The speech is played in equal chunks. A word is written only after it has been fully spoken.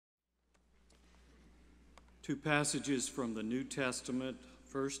Two passages from the New Testament,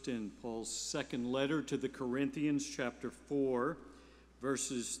 first in Paul's second letter to the Corinthians, chapter 4,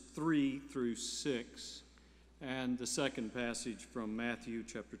 verses 3 through 6, and the second passage from Matthew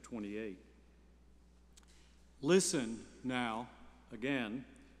chapter 28. Listen now, again,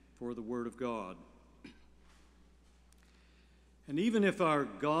 for the word of God. And even if our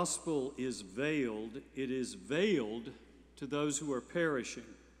gospel is veiled, it is veiled to those who are perishing.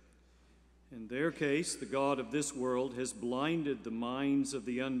 In their case, the God of this world has blinded the minds of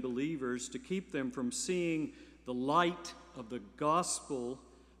the unbelievers to keep them from seeing the light of the gospel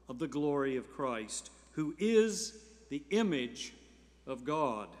of the glory of Christ, who is the image of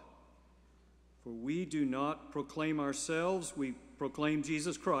God. For we do not proclaim ourselves, we proclaim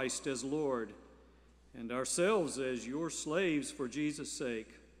Jesus Christ as Lord, and ourselves as your slaves for Jesus' sake.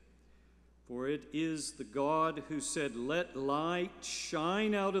 For it is the God who said, "Let light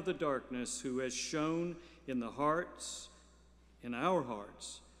shine out of the darkness," who has shone in our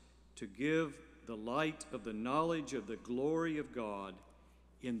hearts, to give the light of the knowledge of the glory of God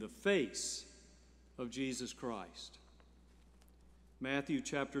in the face of Jesus Christ. Matthew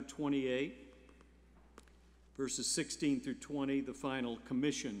chapter 28, verses 16 through 20, the final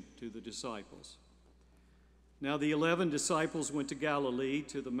commission to the disciples. Now the 11 disciples went to Galilee,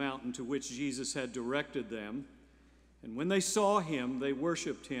 to the mountain to which Jesus had directed them. And when they saw him, they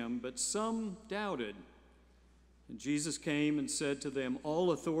worshipped him, but some doubted. And Jesus came and said to them,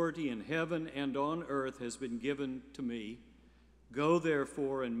 "All authority in heaven and on earth has been given to me. Go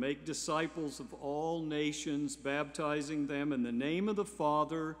therefore and make disciples of all nations, baptizing them in the name of the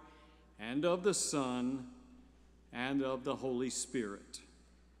Father and of the Son and of the Holy Spirit.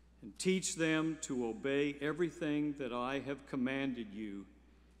 And teach them to obey everything that I have commanded you.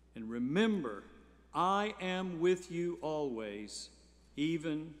 And remember, I am with you always,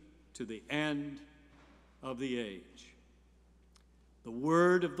 even to the end of the age." The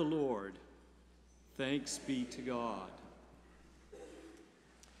word of the Lord. Thanks be to God.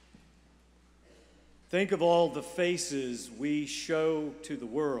 Think of all the faces we show to the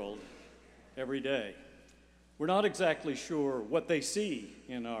world every day. We're not exactly sure what they see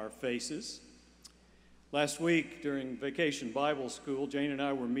in our faces. Last week during Vacation Bible School, Jane and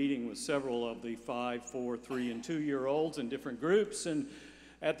I were meeting with several of the 5, 4, 3, and 2-year-olds in different groups, and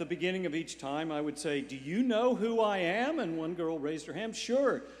at the beginning of each time I would say, "Do you know who I am?" And one girl raised her hand.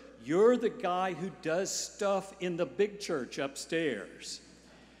 "Sure, you're the guy who does stuff in the big church upstairs."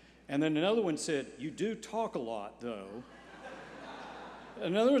 And then another one said, "You do talk a lot, though."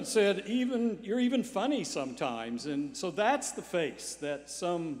 Another one said, "You're even funny sometimes." And so that's the face that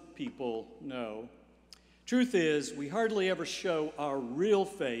some people know. Truth is, we hardly ever show our real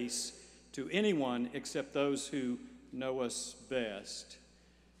face to anyone except those who know us best.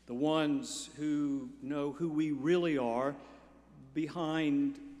 The ones who know who we really are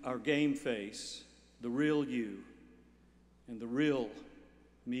behind our game face, the real you and the real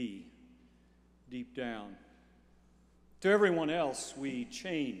me deep down. To everyone else, we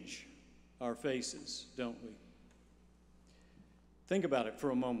change our faces, don't we? Think about it for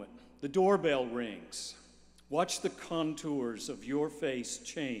a moment. The doorbell rings. Watch the contours of your face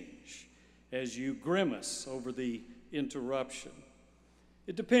change as you grimace over the interruption.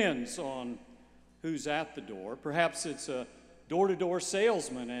 It depends on who's at the door. Perhaps it's a door-to-door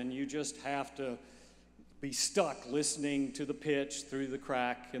salesman and you just have to be stuck listening to the pitch through the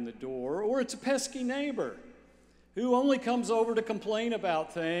crack in the door. Or it's a pesky neighbor who only comes over to complain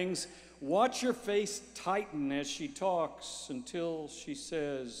about things. Watch your face tighten as she talks until she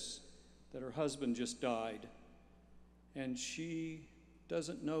says that her husband just died and she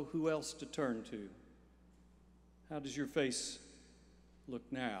doesn't know who else to turn to. How does your face look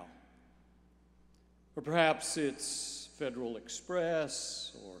now? Or perhaps it's Federal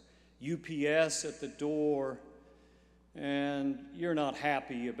Express or UPS at the door, and you're not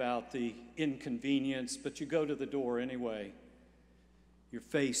happy about the inconvenience, but you go to the door anyway. Your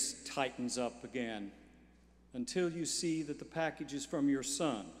face tightens up again until you see that the package is from your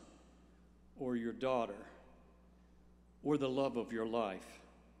son or your daughter or the love of your life,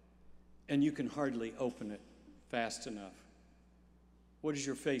 and you can hardly open it fast enough. What does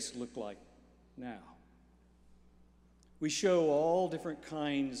your face look like now? We show all different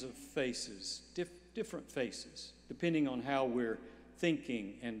kinds of faces, different faces, depending on how we're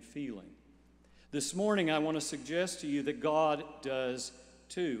thinking and feeling. This morning, I want to suggest to you that God does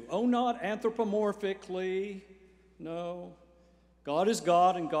too. Oh, not anthropomorphically, no. God is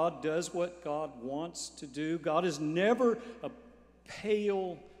God, and God does what God wants to do. God is never a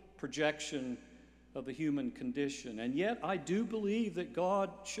pale projection of the human condition. And yet, I do believe that God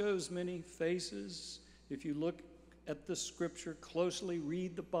shows many faces If you look at the scripture closely,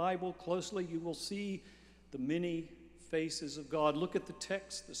 read the Bible closely, you will see the many faces of God. Look at the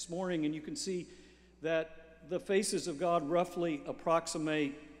text this morning and you can see that the faces of God roughly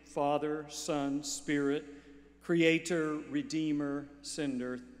approximate Father, Son, Spirit, Creator, Redeemer,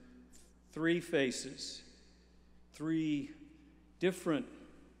 Sender. Three faces, three different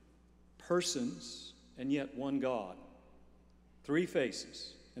persons, and yet one God. Three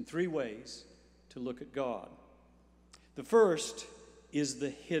faces and three ways to look at God. The first is the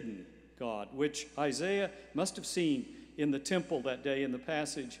hidden God, which Isaiah must have seen in the temple that day in the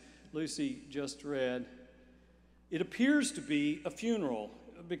passage Lucy just read. It appears to be a funeral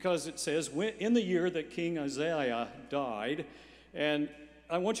because it says, in the year that King Isaiah died, and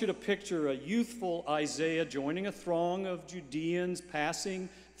I want you to picture a youthful Isaiah joining a throng of Judeans passing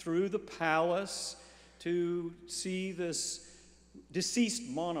through the palace to see this deceased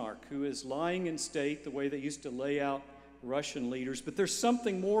monarch who is lying in state the way they used to lay out Russian leaders. But there's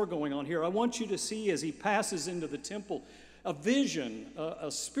something more going on here. I want you to see as he passes into the temple a vision,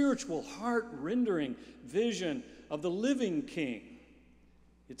 a spiritual, heart-rendering vision of the living king.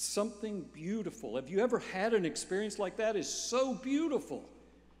 It's something beautiful. Have you ever had an experience like that? It's so beautiful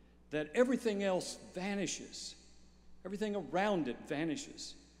that everything else vanishes. Everything around it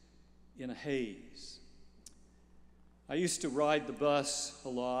vanishes in a haze. I used to ride the bus a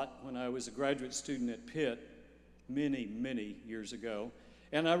lot when I was a graduate student at Pitt many, many years ago.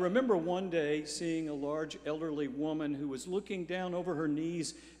 And I remember one day seeing a large elderly woman who was looking down over her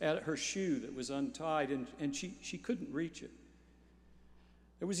knees at her shoe that was untied, and she couldn't reach it.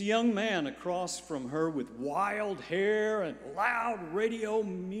 There was a young man across from her with wild hair and loud radio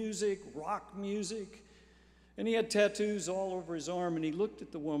music, rock music, and he had tattoos all over his arm, and he looked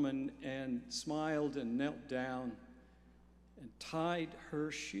at the woman and smiled and knelt down and tied her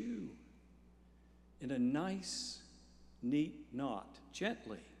shoe in a nice, neat knot,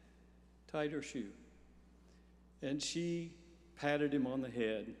 gently tied her shoe. And she patted him on the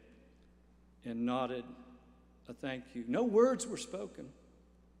head and nodded a thank you. No words were spoken.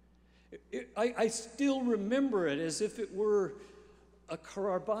 I still remember it as if it were a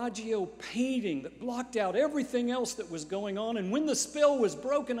Caravaggio painting that blocked out everything else that was going on. And when the spell was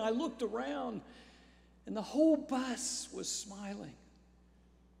broken, I looked around and the whole bus was smiling.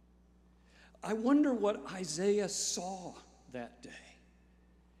 I wonder what Isaiah saw that day.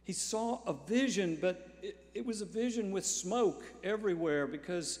 He saw a vision, but it was a vision with smoke everywhere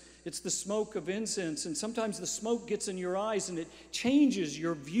because it's the smoke of incense, and sometimes the smoke gets in your eyes and it changes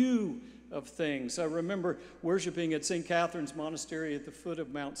your view of things. I remember worshiping at St. Catherine's Monastery at the foot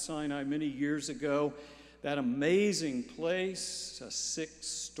of Mount Sinai many years ago. That amazing place, a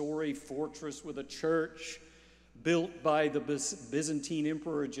 6-story fortress with a church built by the Byzantine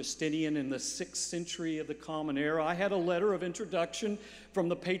Emperor Justinian in the 6th century of the Common Era. I had a letter of introduction from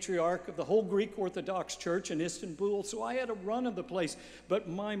the patriarch of the whole Greek Orthodox Church in Istanbul, so I had a run of the place. But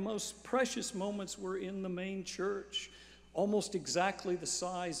my most precious moments were in the main church, almost exactly the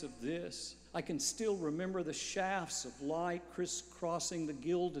size of this. I can still remember the shafts of light crisscrossing the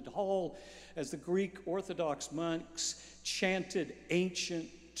gilded hall as the Greek Orthodox monks chanted ancient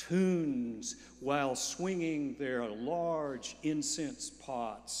tunes while swinging their large incense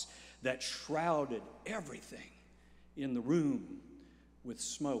pots that shrouded everything in the room with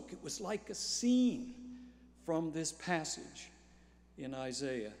smoke. It was like a scene from this passage in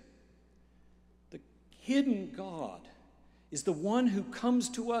Isaiah. The hidden God is the one who comes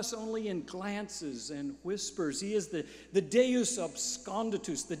to us only in glances and whispers. He is the Deus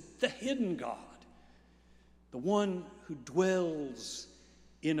absconditus, the hidden God, the one who dwells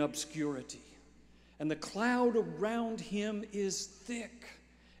in obscurity. And the cloud around him is thick,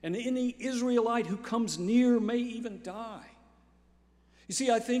 and any Israelite who comes near may even die. You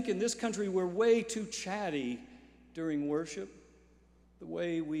see, I think in this country we're way too chatty during worship. The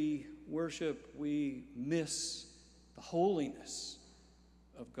way we worship, we miss the holiness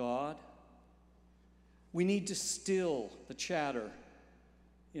of God. We need to still the chatter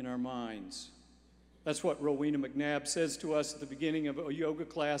in our minds. That's what Rowena McNabb says to us at the beginning of a yoga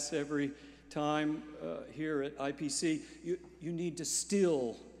class every time here at IPC. You need to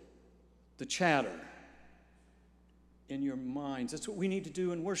still the chatter in your minds. That's what we need to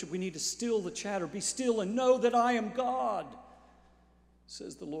do in worship. We need to still the chatter. Be still and know that I am God,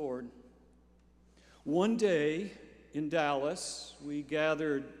 says the Lord. One day in Dallas, we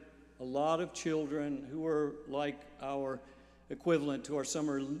gathered a lot of children who were like our equivalent to our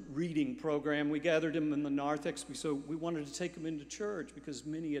summer reading program. We gathered them in the narthex, so we wanted to take them into church because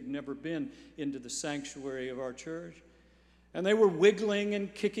many had never been into the sanctuary of our church. And they were wiggling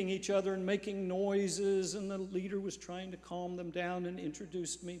and kicking each other and making noises, and the leader was trying to calm them down and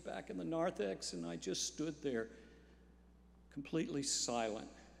introduced me back in the narthex, and I just stood there completely silent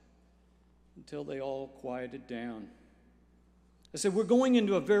until they all quieted down. I said, we're going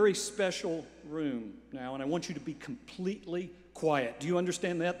into a very special room now, and I want you to be completely quiet. Do you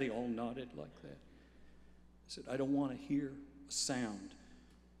understand that? They all nodded like that. I said, I don't want to hear a sound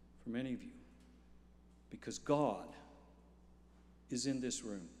from any of you, because God is in this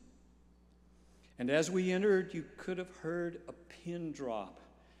room. And as we entered, you could have heard a pin drop.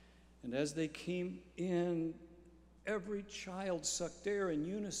 And as they came in, every child sucked air in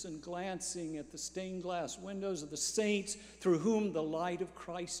unison, glancing at the stained glass windows of the saints through whom the light of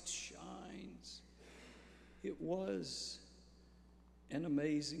Christ shines. It was an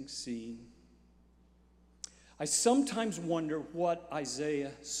amazing scene. I sometimes wonder what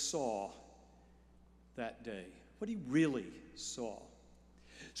Isaiah saw that day, what he really saw.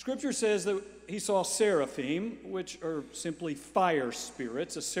 Scripture says that he saw seraphim, which are simply fire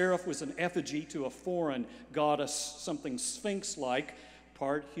spirits. A seraph was an effigy to a foreign goddess, something sphinx-like,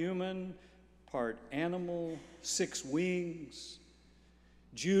 part human, part animal, 6 wings.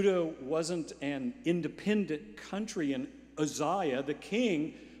 Judah wasn't an independent country, and Uzziah, the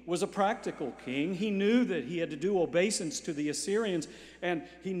king, was a practical king. He knew that he had to do obeisance to the Assyrians, and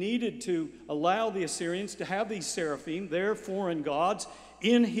he needed to allow the Assyrians to have these seraphim, their foreign gods,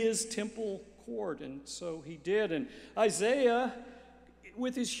 in his temple court. And so he did. And Isaiah,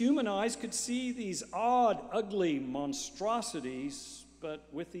 with his human eyes, could see these odd, ugly monstrosities, but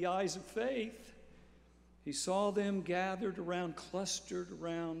with the eyes of faith, he saw them gathered around, clustered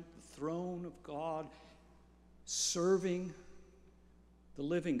around the throne of God, serving the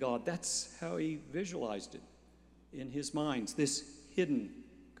living God. That's how he visualized it in his mind, this hidden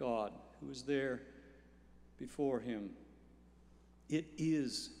God who was there before him. It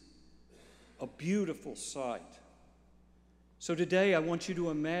is a beautiful sight. So today I want you to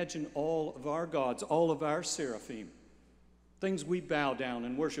imagine all of our gods, all of our seraphim, things we bow down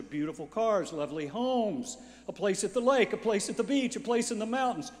and worship: beautiful cars, lovely homes, a place at the lake, a place at the beach, a place in the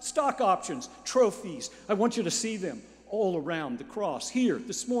mountains, stock options, trophies. I want you to see them all around the cross here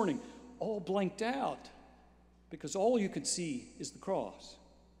this morning, all blanked out, because all you could see is the cross.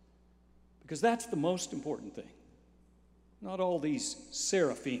 Because that's the most important thing. Not all these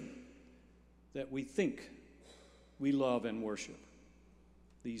seraphim that we think we love and worship,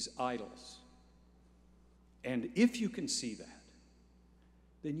 these idols. And if you can see that,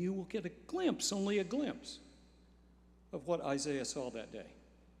 then you will get a glimpse, only a glimpse, of what Isaiah saw that day.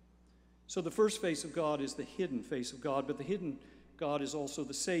 So the first face of God is the hidden face of God, but the hidden God is also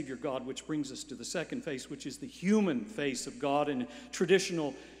the Savior God, which brings us to the second face, which is the human face of God. In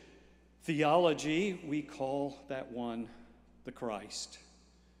traditional theology, we call that one the Christ,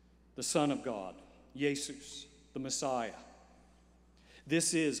 the Son of God, Jesus, the Messiah.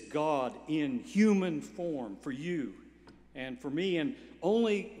 This is God in human form for you and for me, and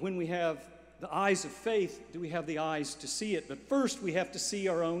only when we have the eyes of faith do we have the eyes to see it. But first we have to see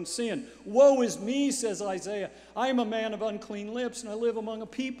our own sin. Woe is me, says Isaiah. I am a man of unclean lips, and I live among a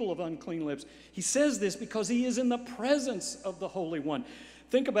people of unclean lips. He says this because he is in the presence of the Holy One.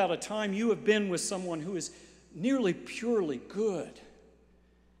 Think about a time you have been with someone who is nearly purely good,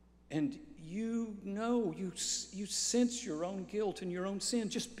 and you know, you sense your own guilt and your own sin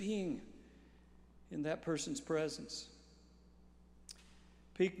just being in that person's presence.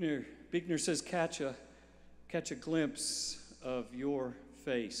 Buechner says, catch a glimpse of your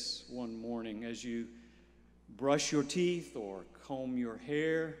face one morning as you brush your teeth or comb your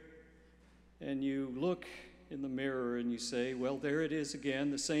hair, and you look in the mirror and you say, well, there it is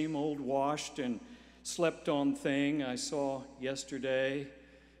again, the same old washed and slept on thing I saw yesterday.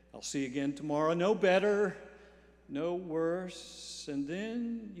 I'll see again tomorrow. No better, no worse. And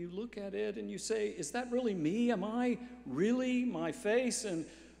then you look at it and you say, is that really me? Am I really my face? And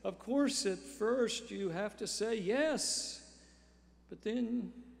of course, at first you have to say yes. But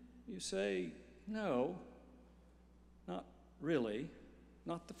then you say, no, not really.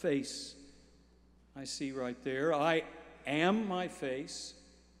 Not the face I see right there. I am my face,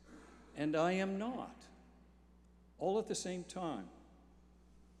 and I am not, all at the same time.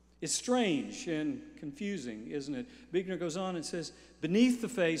 It's strange and confusing, isn't it? Buechner goes on and says, beneath the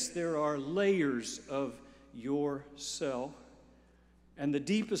face there are layers of yourself, and the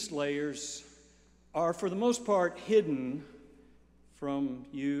deepest layers are for the most part hidden from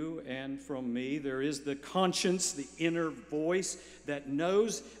you and from me. There is the conscience, the inner voice that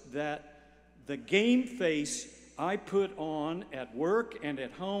knows that the game face I put on at work and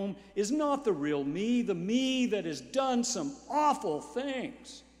at home is not the real me, the me that has done some awful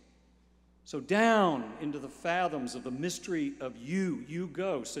things. So down into the fathoms of the mystery of you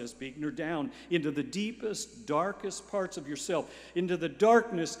go, says Buechner, down into the deepest, darkest parts of yourself, into the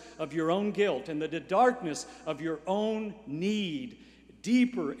darkness of your own guilt and the darkness of your own need.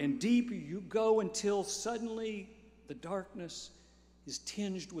 Deeper and deeper you go until suddenly the darkness is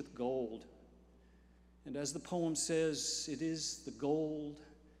tinged with gold. And as the poem says, it is the gold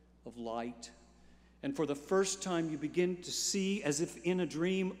of light. And for the first time, you begin to see, as if in a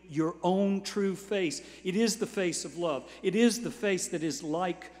dream, your own true face. It is the face of love. It is the face that is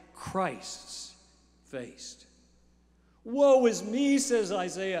like Christ's face. Woe is me, says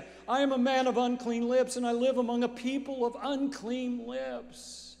Isaiah. I am a man of unclean lips, and I live among a people of unclean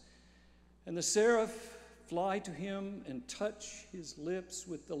lips. And the seraph fly to him and touch his lips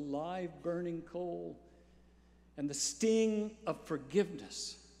with the live burning coal. And the sting of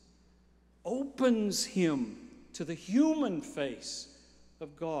forgiveness opens him to the human face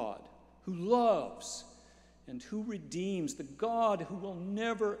of God, who loves and who redeems, the God who will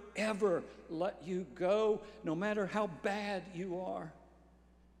never, ever let you go, no matter how bad you are,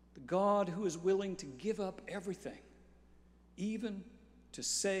 the God who is willing to give up everything, even to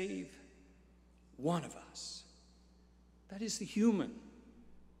save one of us. That is the human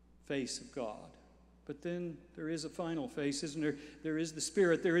face of God. But then there is a final face, isn't there? There is the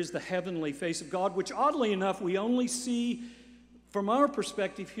Spirit. There is the heavenly face of God, which oddly enough we only see from our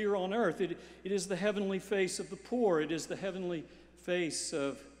perspective here on earth. It is the heavenly face of the poor. It is the heavenly face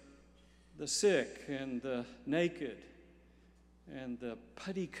of the sick and the naked and the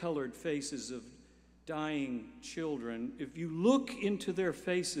putty-colored faces of dying children. If you look into their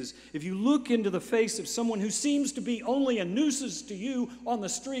faces, if you look into the face of someone who seems to be only a nuisance to you on the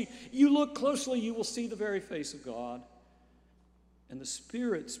street, you look closely, you will see the very face of God and the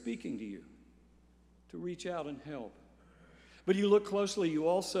Spirit speaking to you to reach out and help. But you look closely, you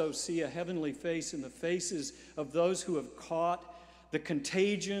also see a heavenly face in the faces of those who have caught the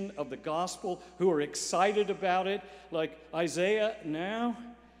contagion of the gospel, who are excited about it, like Isaiah now.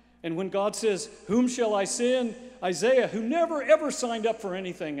 And when God says, whom shall I send? Isaiah, who never ever signed up for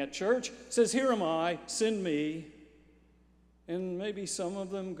anything at church, says, here am I, send me. And maybe some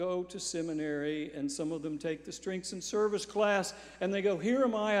of them go to seminary and some of them take the strengths and service class and they go, here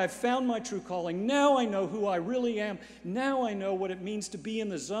am I, I've found my true calling. Now I know who I really am. Now I know what it means to be in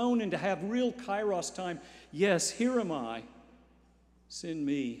the zone and to have real kairos time. Yes, here am I, send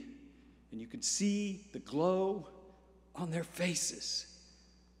me. And you can see the glow on their faces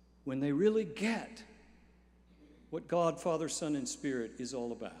when they really get what God, Father, Son, and Spirit is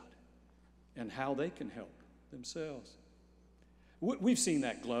all about and how they can help themselves. We've seen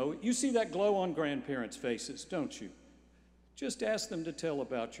that glow. You see that glow on grandparents' faces, don't you? Just ask them to tell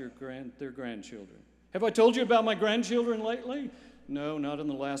about their grandchildren. Have I told you about my grandchildren lately? No, not in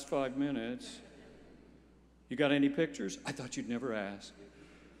the last 5 minutes. You got any pictures? I thought you'd never ask.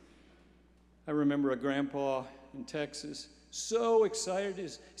 I remember a grandpa in Texas, so excited. He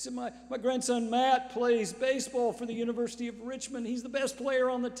said, my grandson Matt plays baseball for the University of Richmond. He's the best player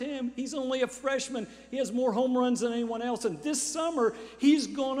on the team. He's only a freshman. He has more home runs than anyone else. And this summer, he's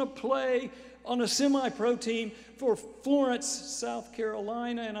going to play on a semi-pro team for Florence, South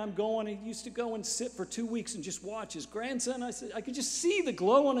Carolina. And I'm going. He used to go and sit for 2 weeks and just watch his grandson. I said, I could just see the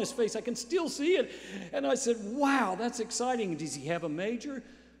glow on his face. I can still see it. And I said, wow, that's exciting. Does he have a major?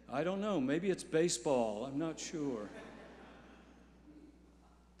 I don't know. Maybe it's baseball. I'm not sure.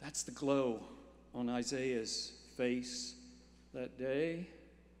 That's the glow on Isaiah's face that day.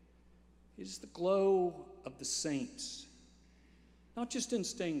 It is the glow of the saints. Not just in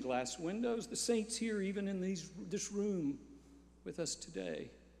stained glass windows, the saints here, even in this room with us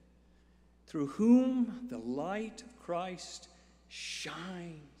today, through whom the light of Christ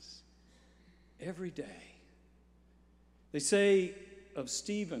shines every day. They say of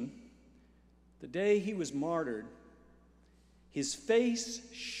Stephen, the day he was martyred, his face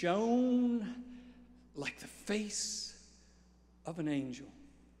shone like the face of an angel.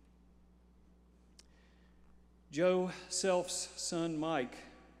 Joe Self's son, Mike,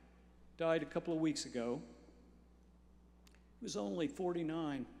 died a couple of weeks ago. He was only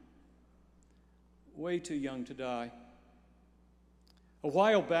 49, way too young to die. A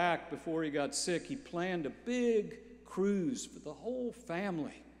while back, before he got sick, he planned a big cruise for the whole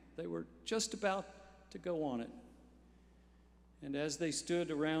family. They were just about to go on it. And as they stood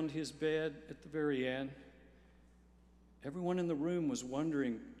around his bed at the very end, everyone in the room was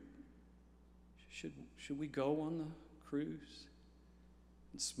wondering, should we go on the cruise?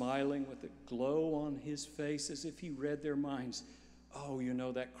 and smiling with a glow on his face as if he read their minds. Oh, you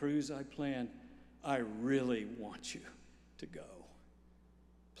know, that cruise I planned, I really want you to go.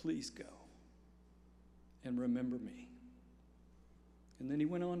 Please go and remember me. And then he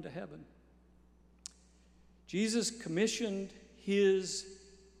went on to heaven. Jesus commissioned his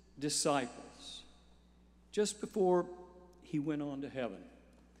disciples just before he went on to heaven.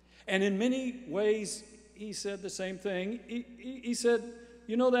 And in many ways, he said the same thing. He said,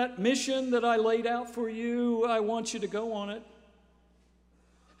 you know that mission that I laid out for you, I want you to go on it.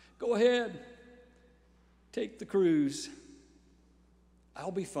 Go ahead. Take the cruise.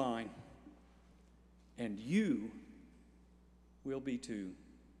 I'll be fine. And you will be too.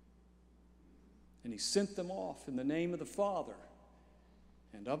 And he sent them off in the name of the Father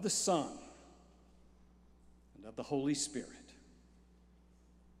and of the Son and of the Holy Spirit.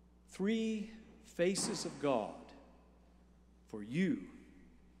 3 faces of God for you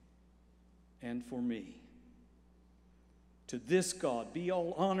and for me. To this God be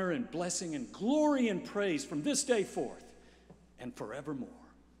all honor and blessing and glory and praise from this day forth and forevermore.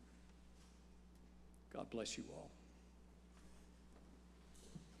 God bless you all.